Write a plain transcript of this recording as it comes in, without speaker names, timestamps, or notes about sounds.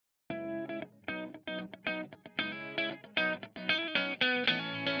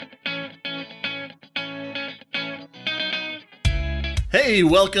Hey,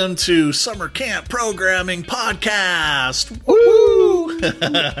 welcome to Summer Camp Programming Podcast. Woo!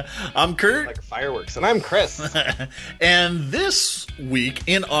 I'm Curt. Like fireworks. And I'm Chris. And this week,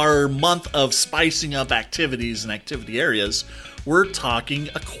 in our month of spicing up activities and activity areas, we're talking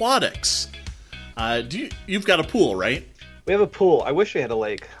aquatics. You've got a pool, right? We have a pool. I wish we had a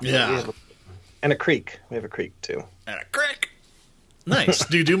lake. Yeah. And a creek. We have a creek, too. And a creek. Nice.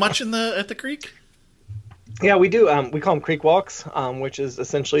 Do you do much at the creek? Yeah, we do. We call them creek walks, which is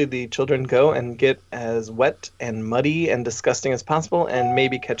essentially the children go and get as wet and muddy and disgusting as possible and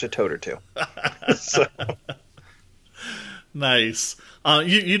maybe catch a toad or two. So. Nice.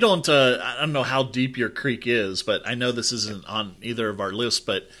 You don't, I don't know how deep your creek is, but I know this isn't on either of our lists,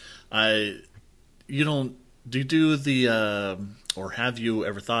 but do you do the, or have you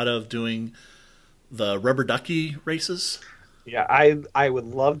ever thought of doing the rubber ducky races? Yeah, I would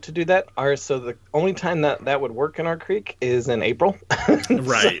love to do that. So the only time that would work in our creek is in April.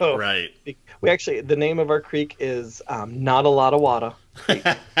 Right, right. We actually, the name of our creek is Not a Lot of Water Creek,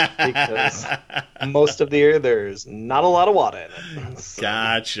 because most of the year there's not a lot of water in it. So.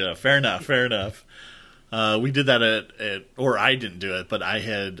 Gotcha. Fair enough. We did that or I didn't do it, but I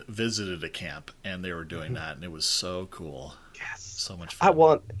had visited a camp and they were doing that, and it was so cool. Yes. So much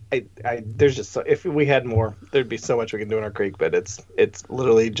fun. There's just if we had more, there'd be so much we can do in our creek, but it's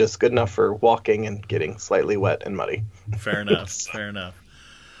literally just good enough for walking and getting slightly wet and muddy. Fair enough.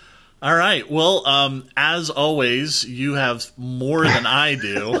 All right. Well, as always, you have more than I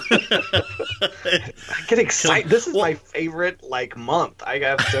do. I get excited. This is my favorite month. I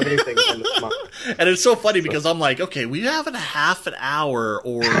have so many things in this month. And it's so funny because I'm like, okay, we have a half an hour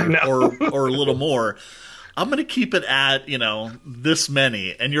or a little more. I'm going to keep it at, this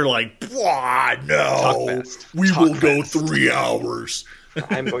many. And you're like, no, we will go 3 hours.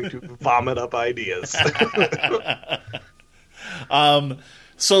 I'm going to vomit up ideas.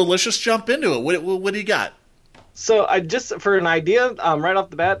 So let's just jump into it. What do you got? So I just, for an idea, right off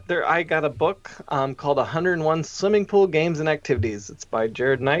the bat, I got a book called 101 Swimming Pool Games and Activities. It's by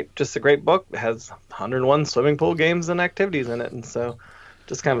Jared Knight. Just a great book. It has 101 swimming pool games and activities in it. And so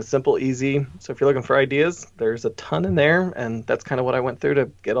just kind of simple, easy. So if you're looking for ideas, there's a ton in there. And that's kind of what I went through to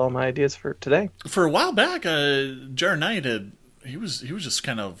get all my ideas for today. For a while back, Jared Knight he was just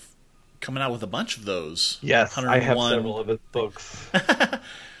kind of coming out with a bunch of those. Yes, I have several of his books.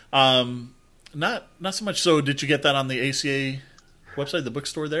 Not so much. So did you get that on the ACA website, the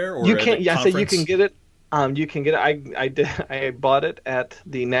bookstore there? Or you can, yeah, so you can get it. You can get it. I bought it at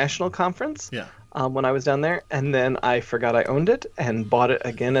the national conference. Yeah. When I was down there, and then I forgot I owned it and bought it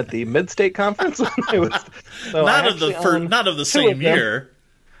again at the Mid-State Conference when I was. So not of the same year.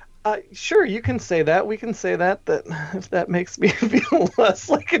 Sure, you can say that. We can say that if that makes me feel less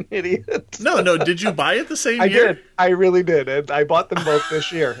like an idiot. No. Did you buy it the same year? I did. I really did. And I bought them both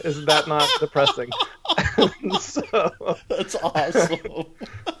this year. Isn't that not depressing? So that's awesome.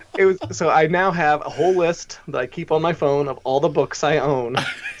 So I now have a whole list that I keep on my phone of all the books I own,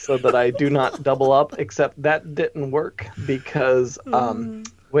 so that I do not double up. Except that didn't work because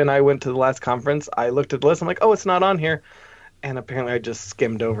when I went to the last conference, I looked at the list. I'm like, oh, it's not on here. And apparently I just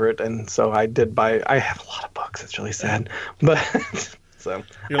skimmed over it, and so I did buy. I have a lot of books. It's really sad, but so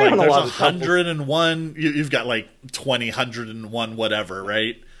you're like, there's 101. You've got like 101 whatever,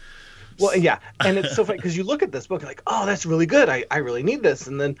 right? Well, yeah, and it's so funny because you look at this book, and like, oh, that's really good. I really need this,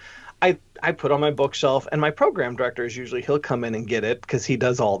 and then I put on my bookshelf, and my program director he'll come in and get it because he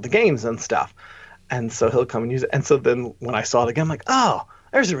does all the games and stuff, and so he'll come and use it. And so then when I saw it again, I'm like, oh,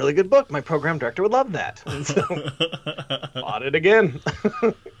 there's a really good book. My program director would love that. And so bought it again.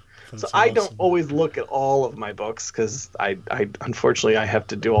 So I don't always look at all of my books because I unfortunately I have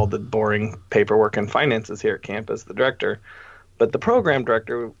to do all the boring paperwork and finances here at camp as the director. But the program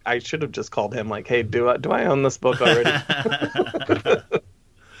director, I should have just called him like, hey, do I own this book already?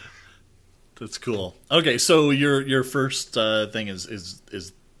 That's cool. Okay, so your first thing is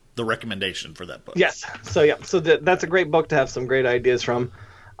the recommendation for that book. Yes. So that's a great book to have some great ideas from.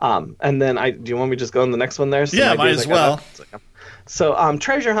 And then do you want me to just go on the next one there? Yeah, might as well. So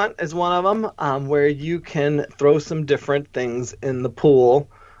Treasure Hunt is one of them, where you can throw some different things in the pool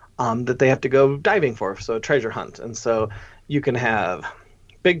that they have to go diving for. So Treasure Hunt. And so you can have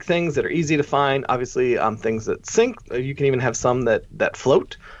big things that are easy to find, obviously things that sink. You can even have some that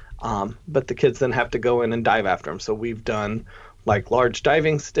float, but the kids then have to go in and dive after them. So we've done like large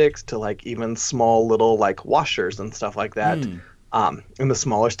diving sticks to like even small little like washers and stuff like that. And the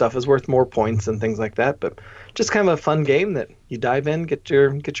smaller stuff is worth more points and things like that. But just kind of a fun game that you dive in, get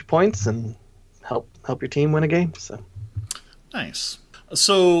your points, and help your team win a game. So nice.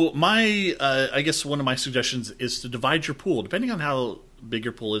 So my, I guess one of my suggestions is to divide your pool, depending on how big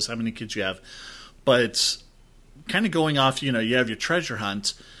your pool is, how many kids you have. But kind of going off, you have your treasure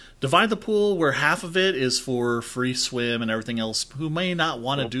hunt. Divide the pool where half of it is for free swim and everything else who may not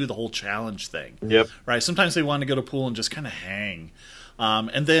want to do the whole challenge thing. Yep. Right? Sometimes they want to go to pool and just kind of hang.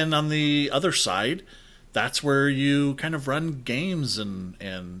 And then on the other side, that's where you kind of run games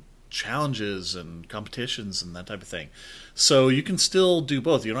and challenges and competitions and that type of thing. So you can still do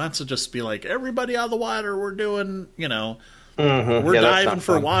both. You don't have to just be like, everybody out of the water, we're doing, we're diving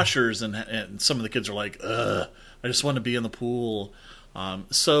for washers. And some of the kids are like, ugh, I just want to be in the pool.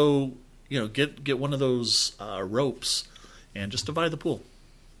 So, get one of those ropes and just divide the pool.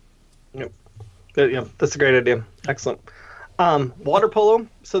 Yep. Yeah, that's a great idea. Excellent. Water polo.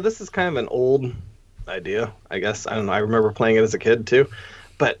 So this is kind of an old idea, I guess. I don't know. I remember playing it as a kid too,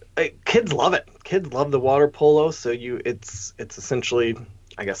 but kids love it. Kids love the water polo. So it's essentially,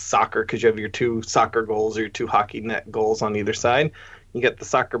 I guess, soccer, because you have your 2 soccer goals or your 2 hockey net goals on either side. You get the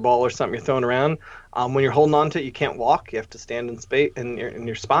soccer ball or something you're throwing around. When you're holding on to it, you can't walk. You have to stand in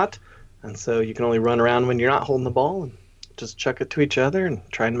your spot, and so you can only run around when you're not holding the ball and just chuck it to each other and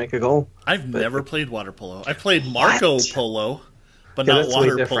try and make a goal. I've never played water polo. I played Marco Polo, but not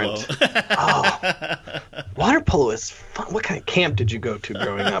water polo. Water polo is fun. What kind of camp did you go to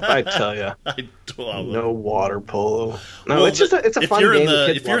growing up? I tell you, no water polo. No, it's a fun game.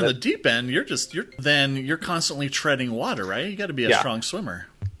 If you're in the deep end, you're constantly treading water, right? You got to be a strong swimmer.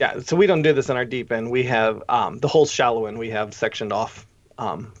 Yeah, so we don't do this in our deep end. We have the whole shallow end we have sectioned off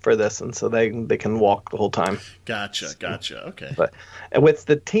for this, and so they can walk the whole time. Gotcha. Okay. But with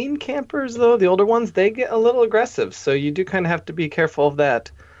the teen campers, though, the older ones, they get a little aggressive, so you do kind of have to be careful of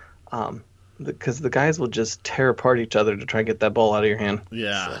that, because the guys will just tear apart each other to try and get that ball out of your hand.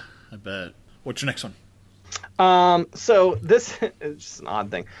 Yeah, so. I bet. What's your next one? So this is just an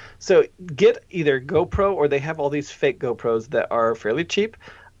odd thing. So get either GoPro, or they have all these fake GoPros that are fairly cheap,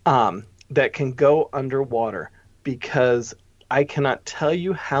 that can go underwater, because I cannot tell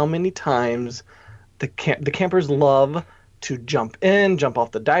you how many times the campers love to jump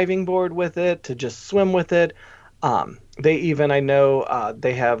off the diving board with it, to just swim with it. They even, I know,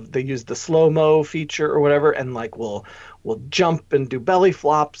 they use the slow-mo feature or whatever, and will jump and do belly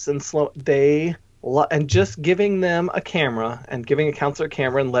flops and and just giving them a camera and giving a counselor a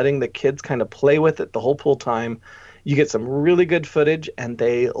camera and letting the kids kind of play with it the whole pool time, you get some really good footage, and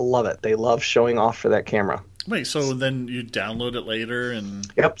they love it. They love showing off for that camera. Wait, so then you download it later and...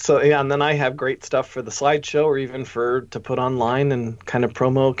 Yep, so yeah, and then I have great stuff for the slideshow, or even to put online and kind of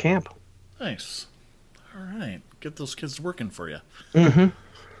promo camp. Nice. All right. Get those kids working for you.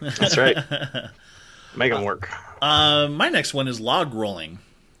 Mm-hmm. That's right. Make them work. My next one is log rolling.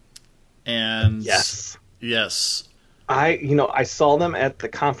 And... Yes. I saw them at the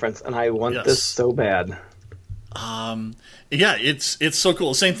conference, and I want this so bad. Yeah, it's so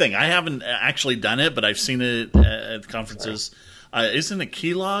cool. Same thing. I haven't actually done it, but I've seen it at conferences. Isn't it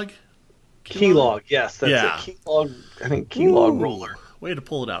Keylog? Keylog, yes. That's it. Keylog, I think Keylog roller. Way to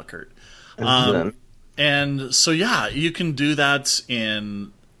pull it out, Curt. And so, yeah, you can do that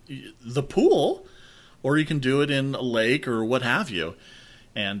in the pool, or you can do it in a lake or what have you.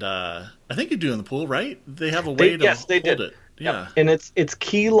 And I think you do it in the pool, right? They have a way to hold it. Yeah. Yep. And it's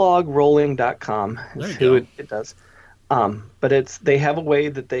keylogrolling.com is who it does. But they have a way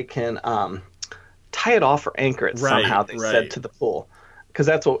that they can tie it off or anchor it somehow, they said, to the pool.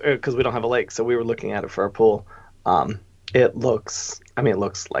 Because we don't have a lake, so we were looking at it for our pool. It looks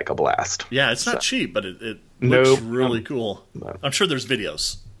like a blast. Yeah, it's not cheap, but it looks really cool. I'm sure there's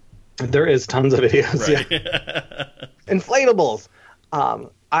videos. There is tons of videos, yeah. Inflatables.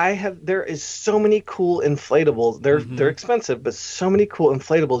 There is so many cool inflatables. They're expensive, but so many cool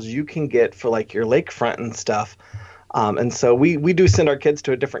inflatables you can get for your lakefront and stuff. And so we do send our kids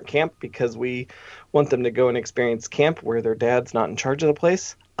to a different camp, because we want them to go and experience camp where their dad's not in charge of the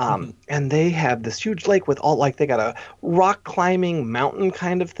place. And they have this huge lake with they got a rock climbing mountain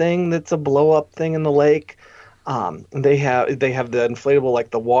kind of thing that's a blow up thing in the lake. They have the inflatable,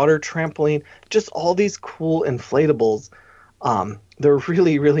 the water trampoline, just all these cool inflatables. They're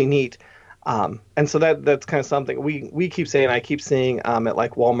really, really neat. And so that's kind of something we keep saying. I keep seeing at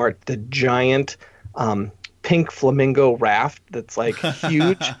Walmart the giant pink flamingo raft that's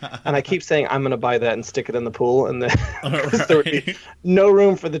huge, and I keep saying I'm going to buy that and stick it in the pool, and then there would be no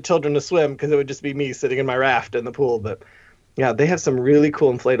room for the children to swim, because it would just be me sitting in my raft in the pool. But yeah, they have some really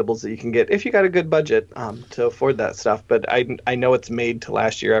cool inflatables that you can get if you got a good budget to afford that stuff. But I know it's made to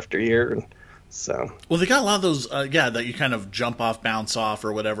last year after year. And so, well, they got a lot of those, that you kind of jump off, bounce off,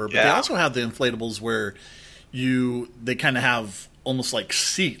 or whatever. But they also have the inflatables where they kind of have almost like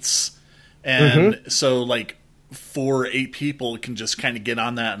seats. And so like 4 or 8 people can just kind of get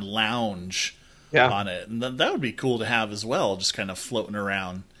on that and lounge on it. And that would be cool to have as well, just kind of floating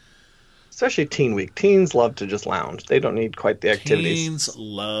around. Especially teen week. Teens love to just lounge. They don't need quite the activities. Teens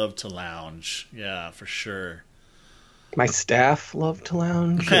love to lounge. Yeah, for sure. My staff love to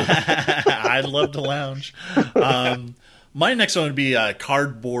lounge. I love to lounge. My next one would be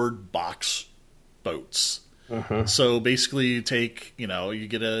cardboard box boats. So basically you take, you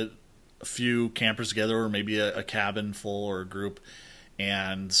get a few campers together, or maybe a cabin full or a group,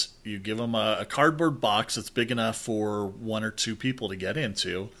 and you give them a cardboard box that's big enough for 1 or 2 people to get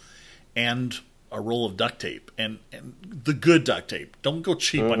into, and a roll of duct tape, and the good duct tape. Don't go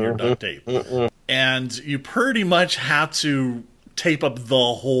cheap on your duct tape. And you pretty much have to tape up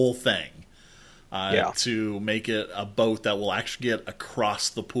the whole thing to make it a boat that will actually get across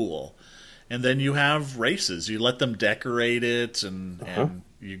the pool. And then you have races. You let them decorate it, and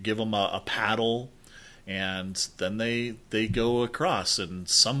you give them a paddle, and then they go across. And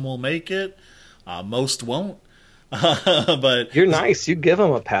some will make it, most won't. But you're nice. You give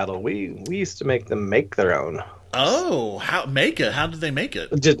them a paddle. We used to make them make their own. Oh, how make it? How did they make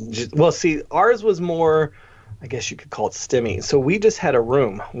it? Well, see, ours was more, I guess you could call it stimmy. So we just had a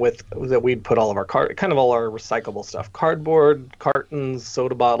room that we'd put all of our kind of all our recyclable stuff, cardboard, cartons,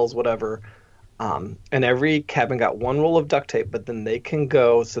 soda bottles, whatever. And every cabin got 1 roll of duct tape, but then they can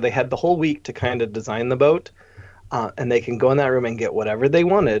go. So they had the whole week to kind of design the boat, and they can go in that room and get whatever they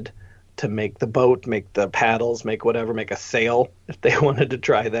wanted to make the boat, make the paddles, make whatever, make a sail if they wanted to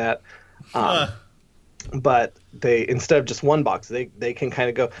try that. But they, instead of just 1 box, they can kind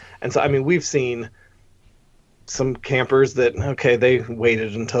of go. And so, I mean, we've seen some campers that, they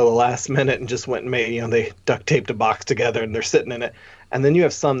waited until the last minute and just went and made, they duct taped a box together and they're sitting in it. And then you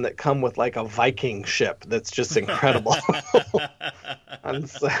have some that come with like a Viking ship that's just incredible. And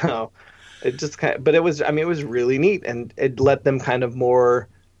so it just but it was really neat, and it let them kind of more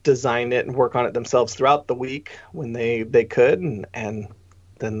design it and work on it themselves throughout the week when they could. And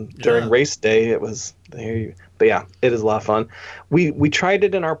then during race day, it was there. But yeah, it is a lot of fun. We tried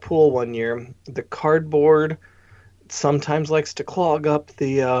it in our pool one year. The cardboard sometimes likes to clog up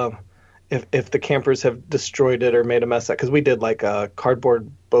the if the campers have destroyed it or made a mess of it, because we did like a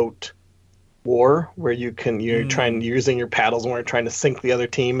cardboard boat war where you're trying using your paddles and we're trying to sink the other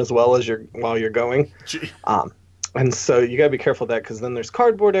team as well as while you're going. And so you got to be careful of that, because then there's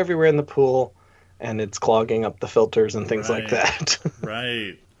cardboard everywhere in the pool and it's clogging up the filters and things like that.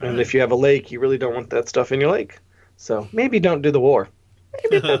 Right. And if you have a lake, you really don't want that stuff in your lake. So maybe don't do the war.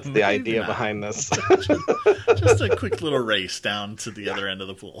 Maybe that's the idea behind this. Just a quick little race down to the other end of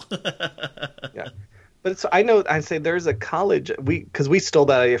the pool. Yeah. But I say there's a college, because we stole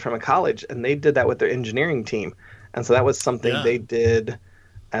that idea from a college, and they did that with their engineering team. And so that was something they did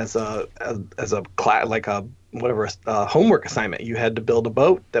as a class, like a homework assignment. You had to build a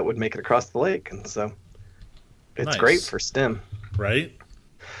boat that would make it across the lake. And so it's great for STEM. Right.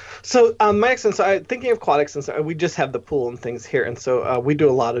 So my next one, thinking of aquatics, and so we just have the pool and things here, and so we do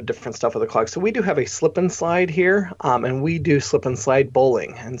a lot of different stuff with aquatics. So we do have a slip and slide here, and we do slip and slide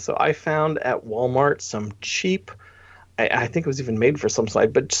bowling. And so I found at Walmart some cheap, I think it was even made for some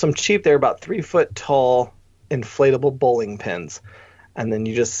slide, but some cheap, they're about 3 foot tall inflatable bowling pins. And then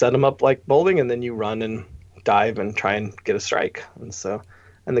you just set them up like bowling, and then you run and dive and try and get a strike.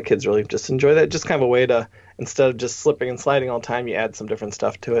 And the kids really just enjoy that. Just kind of a way to, instead of just slipping and sliding all the time, you add some different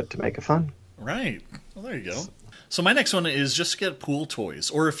stuff to it to make it fun. Right. Well, there you go. So my next one is just to get pool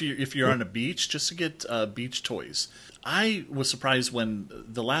toys, or if you're on a beach, just to get beach toys. I was surprised when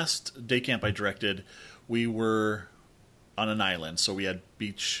the last day camp I directed, we were on an island, so we had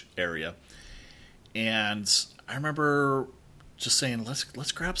beach area, and I remember just saying,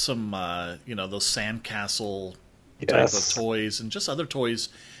 let's grab some those sandcastle type of toys and just other toys,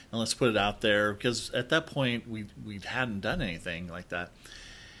 and let's put it out there, because at that point we hadn't done anything like that,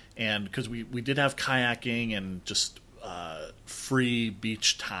 and because we did have kayaking and just free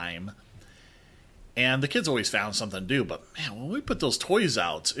beach time, and the kids always found something to do. But man, when we put those toys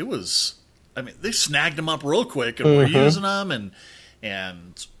out, it was, they snagged them up real quick, and we're using them, and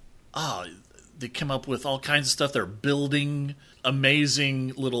they came up with all kinds of stuff. They're building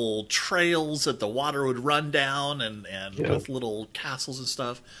amazing little trails that the water would run down, and with little castles and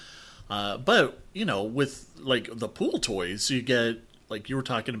stuff. But with like the pool toys, you get, like you were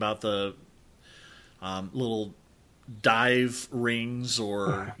talking about, the little dive rings,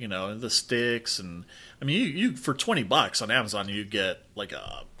 or the sticks, and you for $20 on Amazon you get like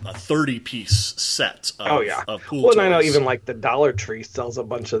a 30-piece set of pool toys. Well, I know even like the Dollar Tree sells a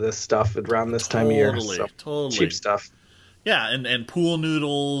bunch of this stuff around this time of year. So Totally cheap stuff. Yeah, and pool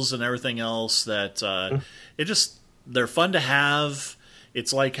noodles and everything else that they're fun to have.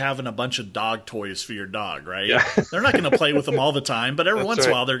 It's like having a bunch of dog toys for your dog, right? Yeah. They're not going to play with them all the time, but every once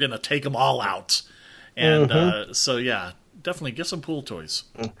in a while they're going to take them all out. And so, yeah, definitely get some pool toys.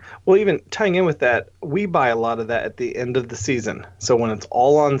 Well, even tying in with that, we buy a lot of that at the end of the season. So when it's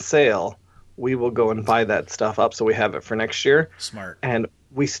all on sale, we will go and buy that stuff up so we have it for next year. Smart. And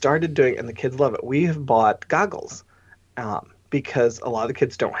we started doing, and the kids love it, we have bought goggles because a lot of the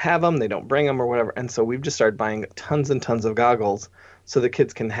kids don't have them, they don't bring them or whatever. And so we've just started buying tons and tons of goggles so the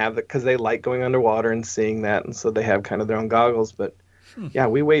kids can have it because they like going underwater and seeing that. And so they have kind of their own goggles. But yeah,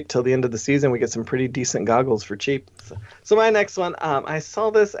 we wait till the end of the season. We get some pretty decent goggles for cheap. So my next one, I saw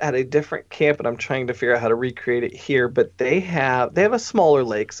this at a different camp, and I'm trying to figure out how to recreate it here. But they have a smaller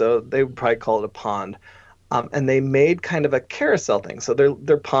lake, so they would probably call it a pond. And they made kind of a carousel thing. So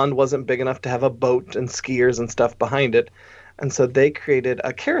their pond wasn't big enough to have a boat and skiers and stuff behind it. And so they created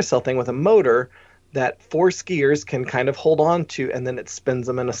a carousel thing with a motor that 4 skiers can kind of hold on to, and then it spins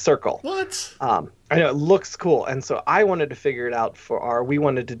them in a circle. What? I know, it looks cool. And so I wanted to figure it out we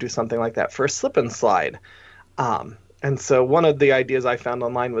wanted to do something like that for a slip and slide. And so one of the ideas I found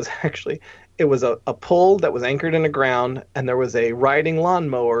online was actually, it was a pole that was anchored in the ground, and there was a riding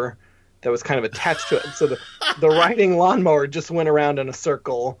lawnmower that was kind of attached to it. So the riding lawnmower just went around in a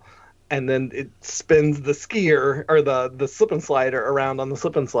circle, and then it spins the skier or the slip and slider around on the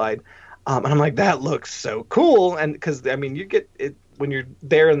slip and slide. And I'm like, that looks so cool. And because, I mean, you get it when you're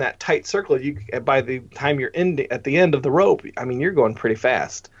there in that tight circle, by the time you're at the end of the rope, I mean, you're going pretty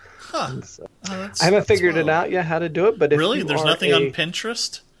fast. Huh. So, I haven't figured it out yet how to do it. But really, there's nothing on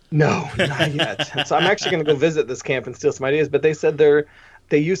Pinterest? No, not yet. So I'm actually going to go visit this camp and steal some ideas. But they said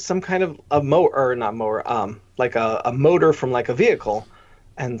they use some kind of a mower, or not mower, like a motor from like a vehicle.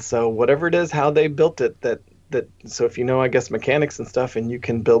 And so whatever it is, how they built it, so if you know, I guess, mechanics and stuff, and you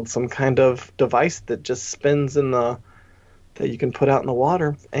can build some kind of device that just spins that you can put out in the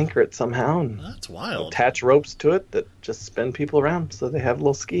water, anchor it somehow, and that's wild. Attach ropes to it that just spin people around, so they have a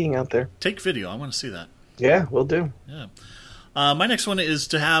little skiing out there. Take video. I want to see that. Yeah, we'll do. Yeah. My next one is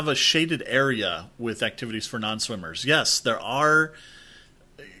to have a shaded area with activities for non-swimmers. Yes, there are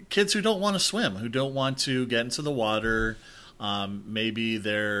kids who don't want to swim, who don't want to get into the water. Maybe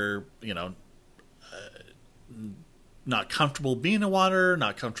they're, not comfortable being in water,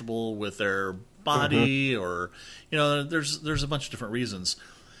 not comfortable with their body, or there's a bunch of different reasons.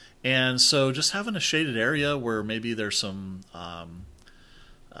 And so just having a shaded area where maybe there's some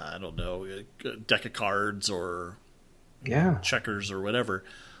I don't know, a deck of cards or checkers or whatever,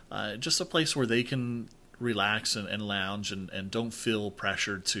 just a place where they can relax and lounge and don't feel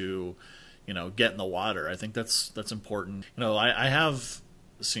pressured to get in the water. I think that's important. I have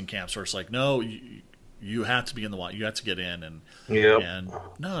seen camps where it's like, no, you have to be in the water. You have to get in, and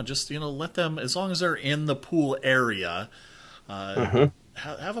no, just let them, as long as they're in the pool area,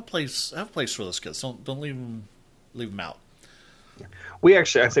 have a place for those kids. Don't leave them out. We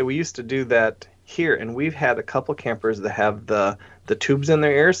used to do that here, and we've had a couple campers that have the tubes in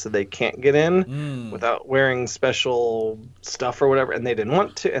their ears so they can't get in without wearing special stuff or whatever, and they didn't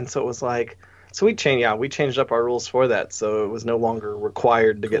want to, and so it was like, so we changed up our rules for that, so it was no longer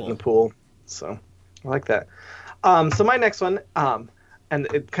required to get in the pool. So I like that. So my next one, and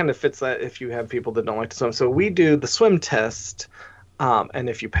it kind of fits that if you have people that don't like to swim. So we do the swim test, and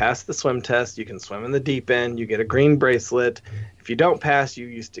if you pass the swim test, you can swim in the deep end. You get a green bracelet. If you don't pass, you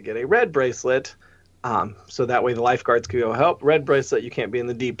used to get a red bracelet. So that way the lifeguards could go, help, red bracelet, you can't be in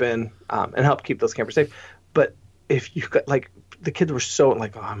the deep end, and help keep those campers safe. But if you got, like, the kids were so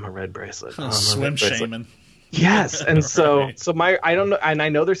like, oh, I'm a red bracelet. Swim shaming. Yes, and so I don't know, and I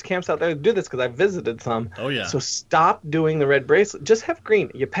know there's camps out there that do this because I've visited some. Oh yeah. So stop doing the red bracelet. Just have green.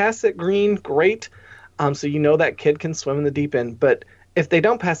 You pass it green, great. So that kid can swim in the deep end. But if they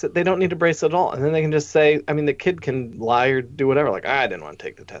don't pass it, they don't need a bracelet at all, and then they can just say, I mean, the kid can lie or do whatever. Like, I didn't want to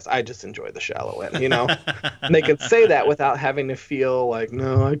take the test. I just enjoyed the shallow end. And they could say that without having to feel like,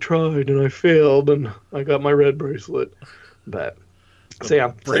 no, I tried and I failed and I got my red bracelet. But so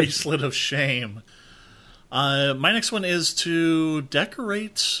yeah, bracelet of shame. My next one is to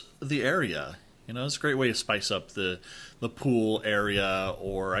decorate the area. It's a great way to spice up the pool area,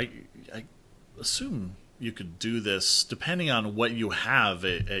 or I assume you could do this depending on what you have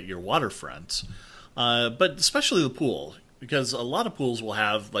at your waterfront. But especially the pool, because a lot of pools will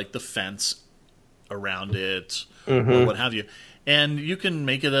have like the fence around it or what have you. And you can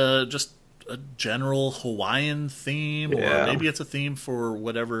make it just a general Hawaiian theme, or maybe it's a theme for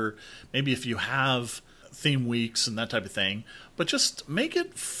whatever. Maybe if you have theme weeks and that type of thing, but just make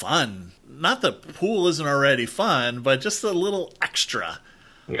it fun. Not that pool isn't already fun, but just a little extra.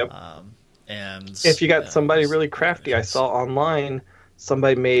 Yep. And if you got somebody really crafty, I saw online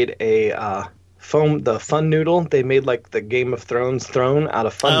somebody made a the fun noodle. They made like the Game of Thrones throne out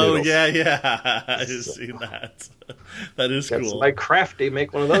of fun noodles. Oh yeah, I've seen that. That is cool. Somebody crafty,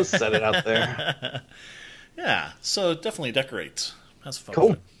 make one of those, set it out there. Yeah, so definitely decorate. That's fun.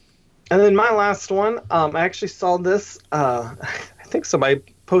 Cool. And then my last one, I actually saw this. I think somebody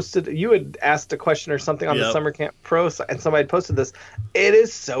posted. You had asked a question or something on the Summer Camp Pro, and somebody had posted this. It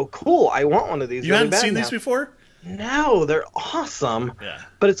is so cool. I want one of these. You hadn't seen these before? No, they're awesome. Yeah.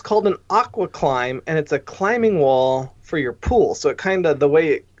 But it's called an aqua climb, and it's a climbing wall for your pool. So it kind of, the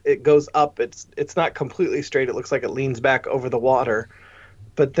way it goes up, it's not completely straight. It looks like it leans back over the water.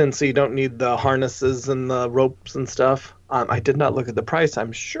 But then, so you don't need the harnesses and the ropes and stuff. I did not look at the price.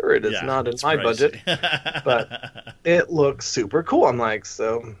 I'm sure it is not in my budget, but it looks super cool. I'm like,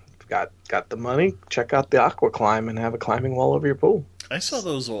 so got the money, check out the aqua climb and have a climbing wall over your pool. I saw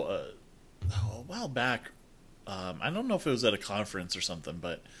those a while back. I don't know if it was at a conference or something,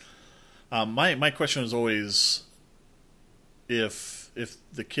 but my question is always if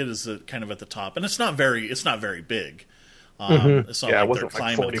the kid is kind of at the top, and it's not very big. It's not like they're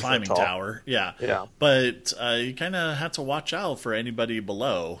climbing a climbing tower. Yeah. But you kind of had to watch out for anybody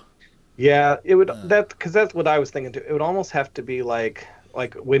below. Yeah, it would because that's what I was thinking too. It would almost have to be like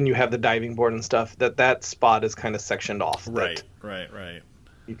when you have the diving board and stuff, that spot is kind of sectioned off. Right.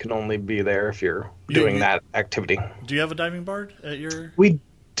 You can only be there if you're doing that activity. Do you have a diving board at your? We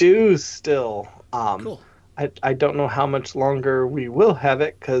do still. Cool. I don't know how much longer we will have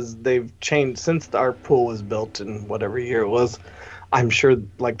it because they've changed since our pool was built in whatever year it was. I'm sure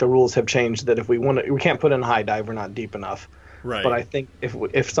like the rules have changed that if we want to, we can't put in a high dive. We're not deep enough. Right. But I think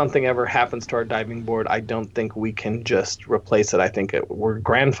if something ever happens to our diving board, I don't think we can just replace it. I think we're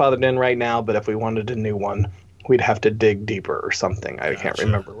grandfathered in right now, but if we wanted a new one, we'd have to dig deeper or something. I can't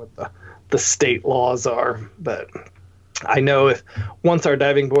remember what the state laws are, but I know if once our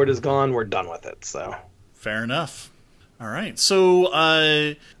diving board is gone, we're done with it. So. Fair enough. All right.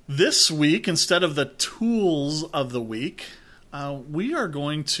 So this week, instead of the tools of the week, we are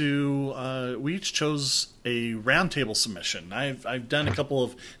going to we each chose a roundtable submission. I've done a couple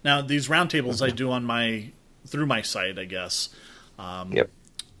of now these roundtables I do on through my site, I guess.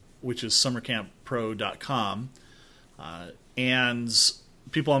 Which is summercamppro.com. And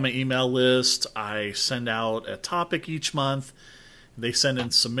people on my email list, I send out a topic each month. They send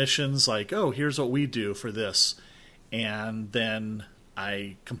in submissions like, oh, here's what we do for this. And then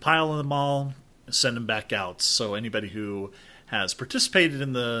I compile them all, send them back out. So anybody who has participated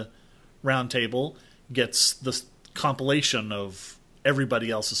in the roundtable gets the compilation of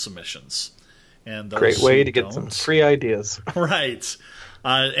everybody else's submissions. And those great way to get some free ideas. Right.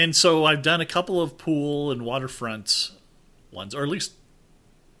 And so I've done a couple of pool and waterfront ones, or at least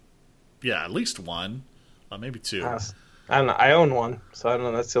one, maybe two. I don't know. I own one, so I don't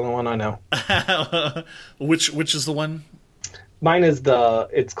know. That's the only one I know. Which is the one? Mine is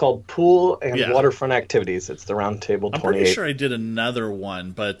it's called Pool and Waterfront Activities. It's the Roundtable 28. I'm pretty sure I did another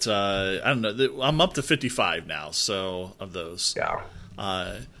one, but I don't know. I'm up to 55 now, so of those. Yeah.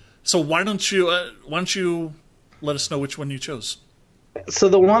 So why don't you let us know which one you chose? So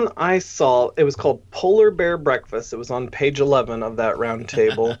the one I saw, it was called Polar Bear Breakfast. It was on page 11 of that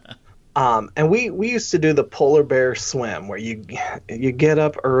roundtable. And we used to do the polar bear swim where you get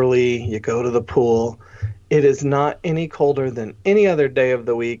up early, you go to the pool. It is not any colder than any other day of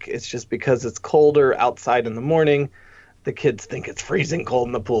the week. It's just because it's colder outside in the morning. The kids think it's freezing cold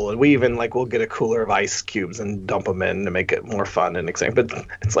in the pool. And we even we'll get a cooler of ice cubes and dump them in to make it more fun and exciting. But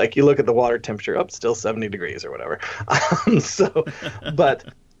it's like you look at the water temperature, still 70 degrees or whatever.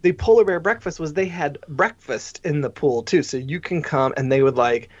 But the polar bear breakfast was they had breakfast in the pool too. So you can come and they would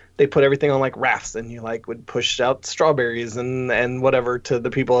they put everything on rafts and you would push out strawberries and whatever to the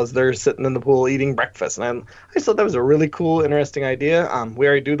people as they're sitting in the pool eating breakfast. And I just thought that was a really cool, interesting idea. We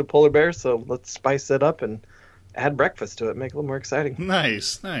already do the polar bear, so let's spice it up and add breakfast to it, make it a little more exciting.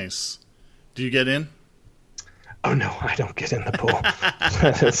 Nice. Do you get in? Oh no, I don't get in the pool.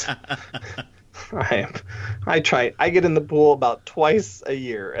 I try. I get in the pool about twice a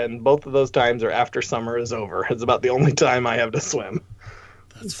year, and both of those times are after summer is over. It's about the only time I have to swim.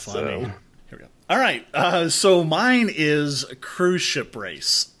 That's funny. Here we go. All right. So mine is a cruise ship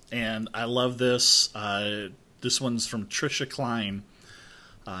race, and I love this. This one's from Trisha Klein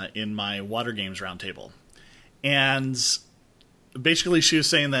in my Water Games Roundtable. And basically she was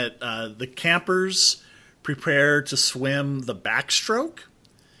saying that the campers prepare to swim the backstroke,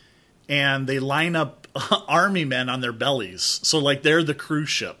 and they line up army men on their bellies. So like they're the cruise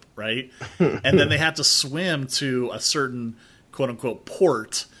ship, right? And then they have to swim to a certain quote unquote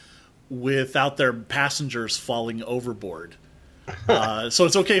port without their passengers falling overboard. So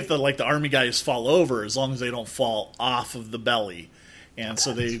it's okay if the army guys fall over as long as they don't fall off of the belly. And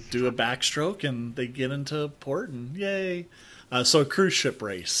so they do a backstroke and they get into port and yay. So a cruise ship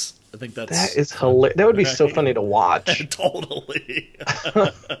race. I think that is hilarious. That would be so funny to watch. Totally.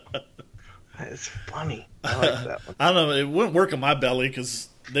 That is funny. I like that one. I don't know. It wouldn't work on my belly because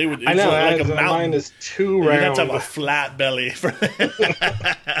they would. I know. Like a mountain. Mine is too round. You have to have a flat belly.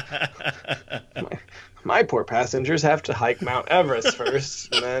 My poor passengers have to hike Mount Everest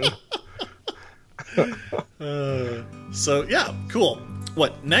first, and then. So yeah, cool.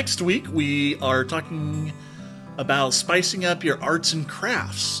 What next week we are talking about spicing up your arts and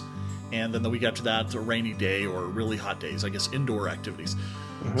crafts, and then the week after that, a rainy day or really hot days. I guess indoor activities.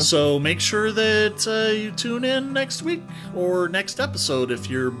 Mm-hmm. So make sure that you tune in next week or next episode if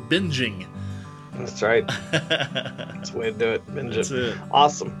you're binging. That's right. That's the way to do it. Binge That's it.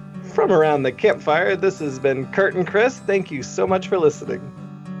 Awesome. From around the campfire, this has been Curt and Chris. Thank you so much for listening.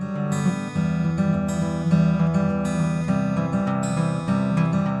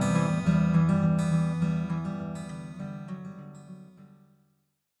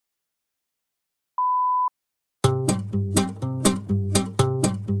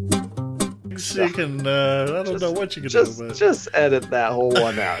 You can, I don't know what you can do. But... Just edit that whole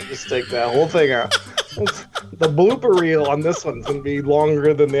one out. Just take that whole thing out. The blooper reel on this one's going to be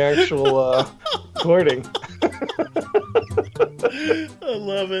longer than the actual recording. I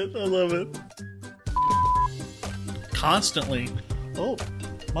love it. I love it. Constantly. Oh,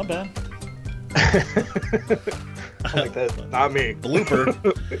 my bad. I like that. Not me. Blooper.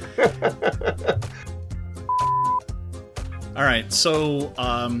 All right, so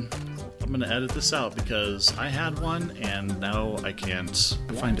I'm going to edit this out because I had one and now I can't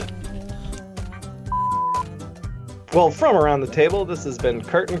find it. Well, from around the table, this has been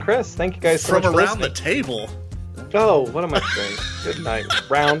Curt and Chris. Thank you guys so much for listening. From around the table? Oh, what am I saying? Good night.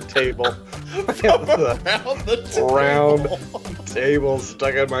 Round table. From around the table. Round table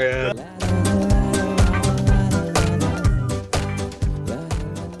stuck in my head.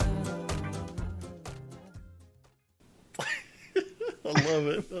 I love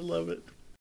it. I love it.